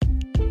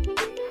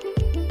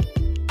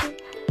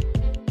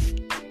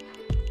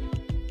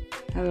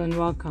Hello and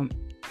welcome,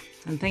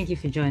 and thank you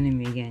for joining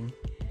me again.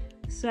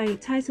 So I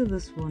titled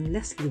this one,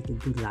 Let's Live the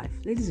Good Life.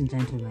 Ladies and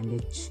gentlemen, there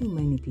are too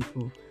many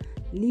people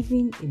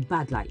living a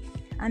bad life.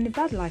 And the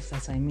bad life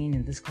that I mean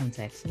in this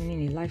context,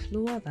 meaning a life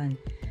lower than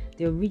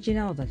the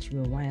original that you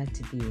were wired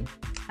to be.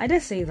 I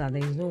dare say that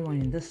there is no one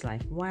in this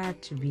life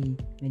wired to be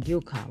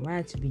mediocre,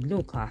 wired to be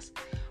low class,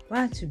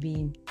 wired to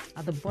be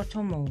at the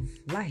bottom of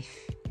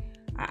life.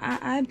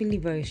 I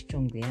believe very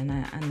strongly, and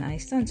I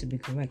stand to be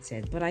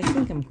corrected, but I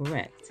think I'm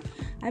correct.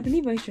 I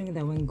believe very strongly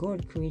that when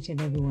God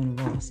created every one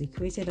of us, He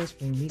created us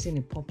for a reason,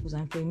 a purpose,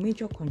 and for a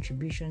major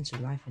contribution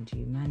to life and to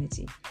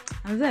humanity.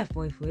 And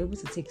therefore, if we're able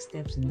to take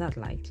steps in that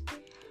light,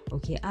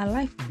 our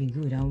life will be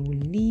good, and we'll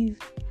live.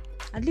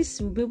 At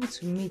least we'll be able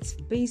to meet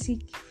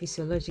basic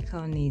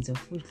physiological needs of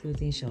food,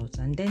 clothing,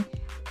 shelter, and then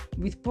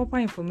with proper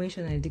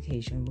information and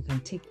education, we can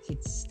take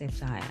it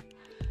steps higher.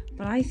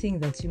 But I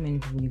think that too many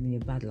people live in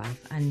a bad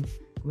life, and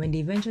when they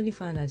eventually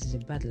find out it's a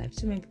bad life,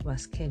 too many people are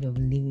scared of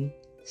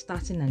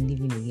starting and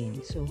living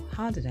again. So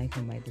how did I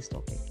come by this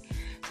topic?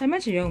 So I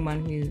met a young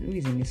man who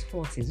is in his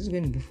 40s, who's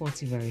going to be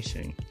 40 very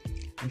soon.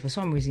 And for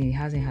some reason, he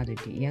hasn't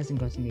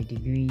gotten a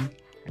degree.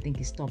 I think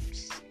he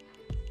stopped.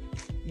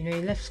 He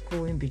left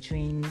school in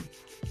between.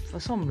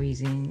 For some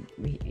reason,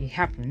 it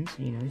happened,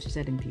 to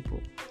certain people.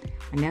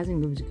 And he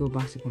hasn't been able to go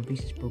back to complete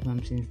his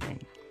program since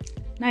then.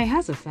 Now, he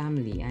has a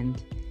family,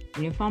 and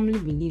family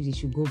believes he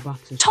should go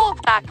back to school.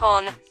 Talk back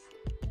on.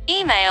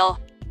 Email.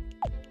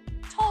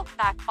 Talk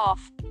back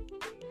off.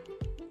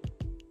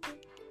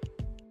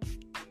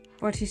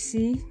 But you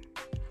see,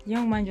 the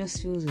young man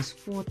just feels he's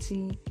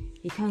 40,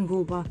 he can't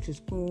go back to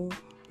school,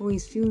 or he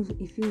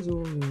feels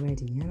old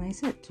already. And I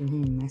said to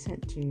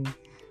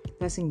the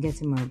person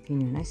getting my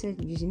opinion, I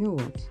said, you know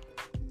what?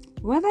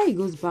 Whether he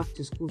goes back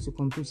to school to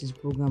complete his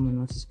program or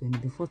not, he's going to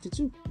be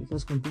 42,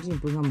 because completing the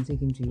program will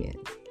take him 2 years.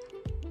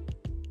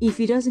 If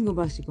he doesn't go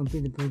back to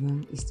complete the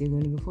program, he's still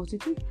going to be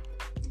 42.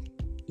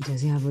 He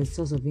doesn't have a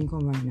source of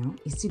income right now.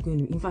 He's still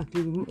going to, in fact,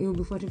 he will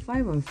be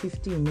 45 and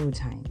 50 in no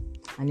time.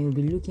 And he will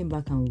be looking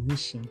back and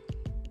wishing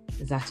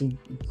that he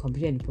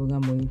completed the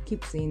program, or he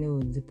keep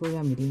saying, the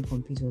program he didn't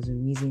complete was the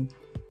reason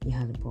he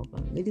had a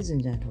problem. Ladies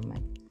and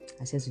gentlemen,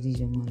 I said to this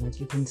young man that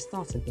you can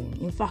start again.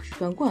 In fact, you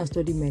can go and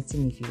study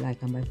medicine if you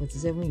like, and by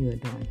 47 you're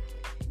done.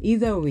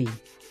 Either way,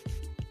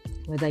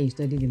 whether you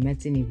study the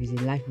medicine, if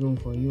it's a life goal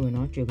for you or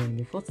not, you're going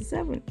to be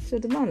 47. So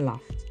the man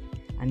laughed,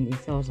 and it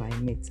felt like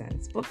it made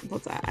sense.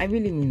 But I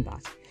really mean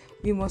that.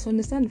 We must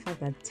understand the fact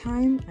that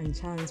time and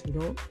chance,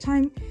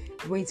 time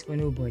waits for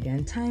nobody,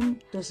 and time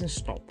doesn't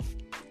stop.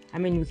 I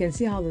mean, we can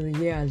see how the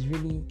year has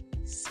really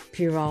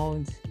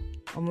spiraled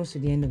almost to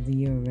the end of the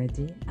year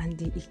already,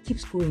 and it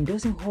keeps going,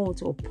 doesn't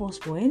halt or pause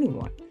for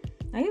anyone.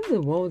 Now, if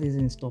the world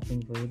isn't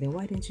stopping for you, then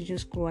why don't you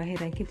just go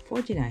ahead and keep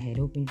forging ahead,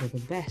 hoping for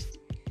the best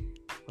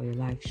for your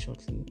life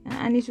shortly,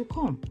 and it will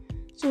come.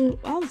 So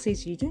I would say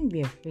to you, don't be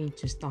afraid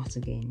to start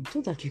again,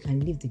 so that you can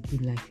live the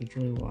good life you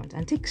truly want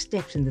and take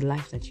steps in the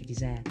life that you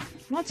desire.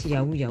 Not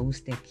yahoo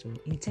steps, or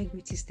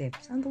integrity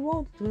steps, and the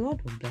Lord will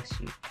bless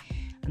you,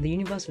 and the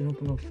universe will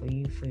open up for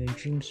you, for your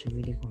dreams to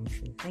really come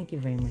true. Thank you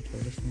very much for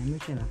listening. I'm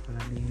Rachel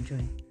Afolabi.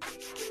 Enjoy.